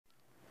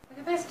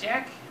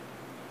Jack.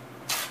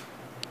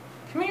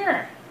 Come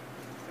here.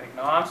 He's like,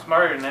 no, I'm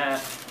smarter than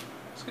that.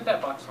 Let's get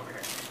that box over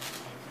here.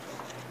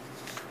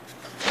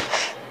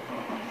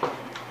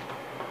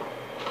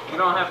 You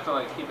don't have to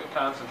like keep it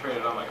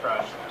concentrated on my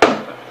crotch.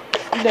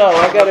 No,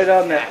 I got it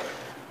on the.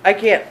 I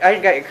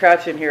ain't got your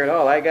crotch in here at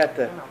all. I got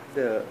the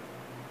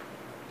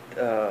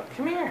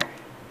Come here.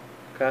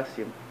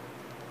 costume.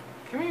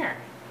 Come here.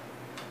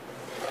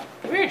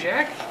 Come here,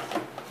 Jack.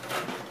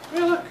 Come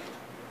here, look.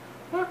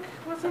 Look,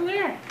 what's in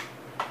there?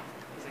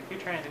 He's like, you're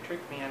trying to trick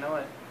me, I know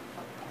it.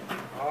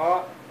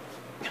 Oh.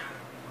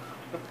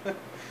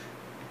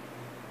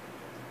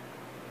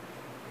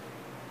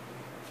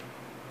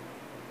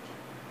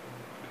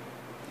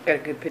 Got a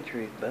good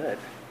picture of his bud.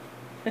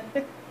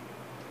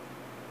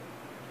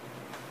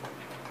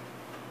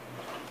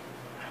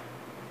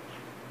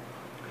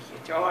 What you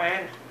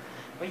doing?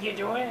 What you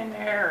doing in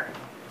there?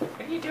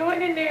 What are you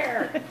doing in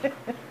there?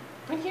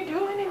 What are you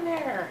doing in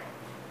there?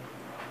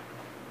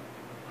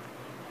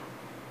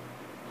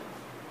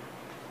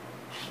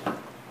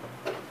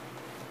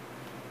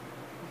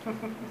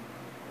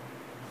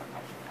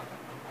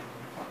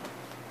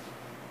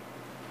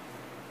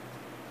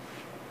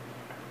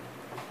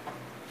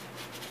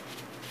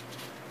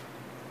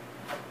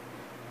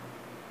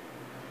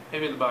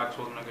 Maybe the box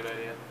wasn't a good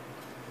idea.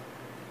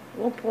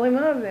 We'll pull him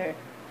out of there.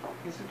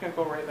 He's just gonna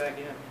go right back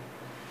in.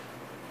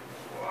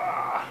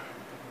 Wow.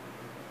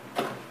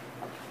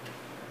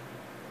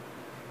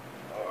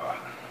 Oh,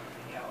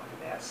 yeah, look at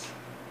this.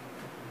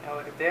 Yeah,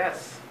 look at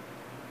this.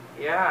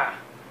 Yeah.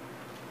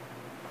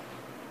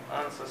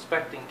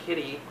 Unsuspecting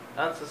kitty.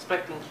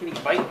 Unsuspecting kitty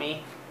bite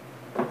me.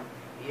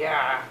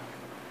 Yeah.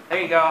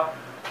 There you go.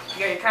 You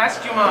got your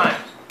costume on.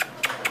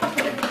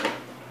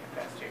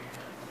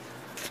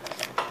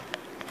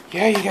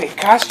 Yeah, you got your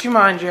costume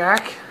on,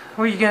 Jack.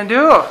 What are you gonna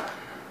do?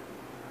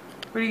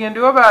 What are you gonna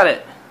do about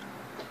it?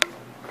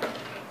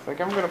 It's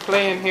like I'm gonna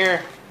play in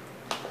here.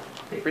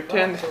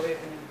 Pretend.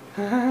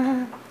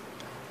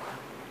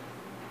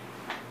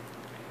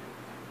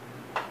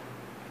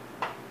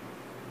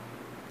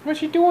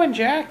 What you doing,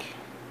 Jack?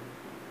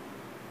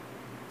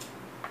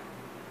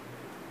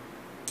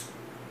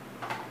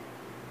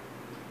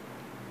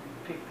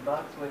 Pick the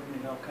box away from me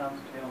and I'll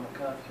concentrate on the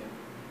costume.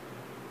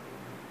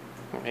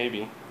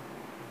 Maybe.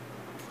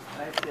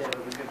 I'd say it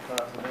was a good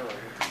possibility.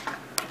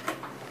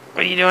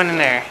 What are you doing in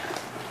there?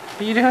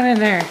 What are you doing in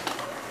there?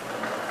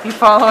 You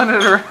following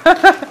it around?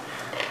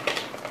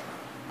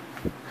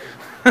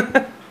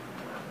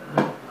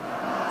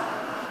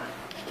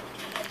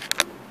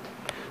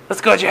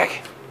 Let's go,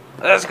 Jack.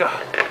 Let's go.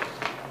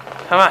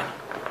 Come on.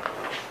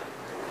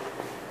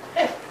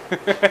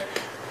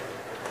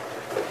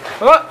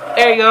 Oh,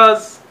 there he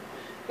goes.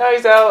 Now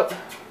he's out.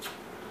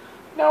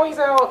 Now he's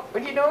out.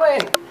 What are you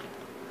doing?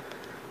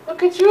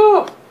 Look at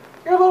you.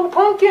 You're a little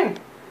pumpkin.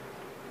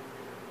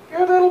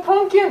 You're a little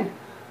pumpkin.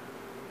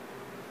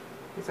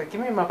 He's like,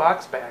 give me my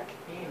box back.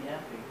 He ain't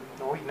happy.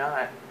 No, he's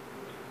not.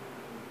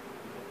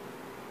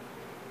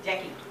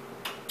 Jackie.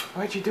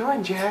 What you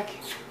doing, Jack?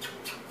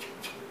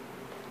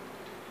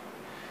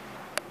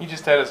 He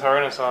just had his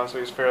harness on, so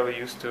he's fairly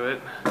used to it.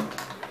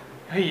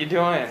 What are you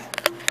doing?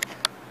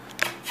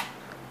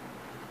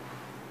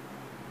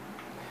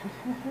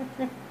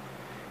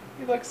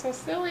 You look so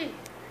silly.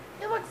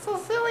 You look so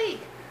silly.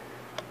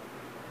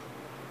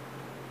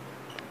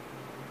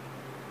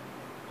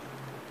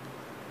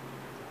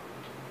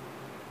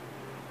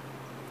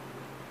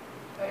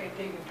 I ain't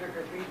taking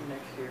trick-or-treating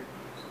next year.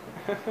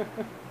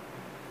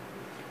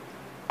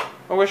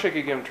 I wish I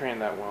could get him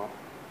trained that well.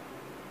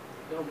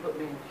 Don't put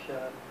me in the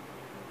shot.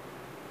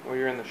 Well,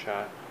 you're in the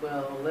shot.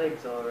 Well,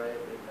 legs alright,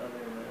 but other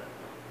than that.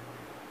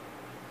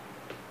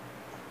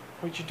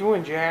 What you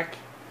doing, Jack?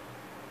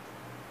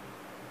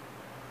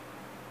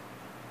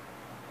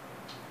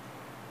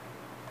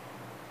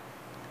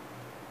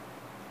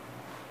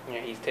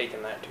 Yeah, he's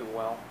taking that too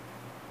well.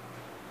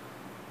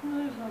 Well,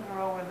 there's nothing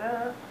wrong with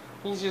that.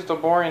 He's just a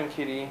boring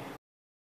kitty.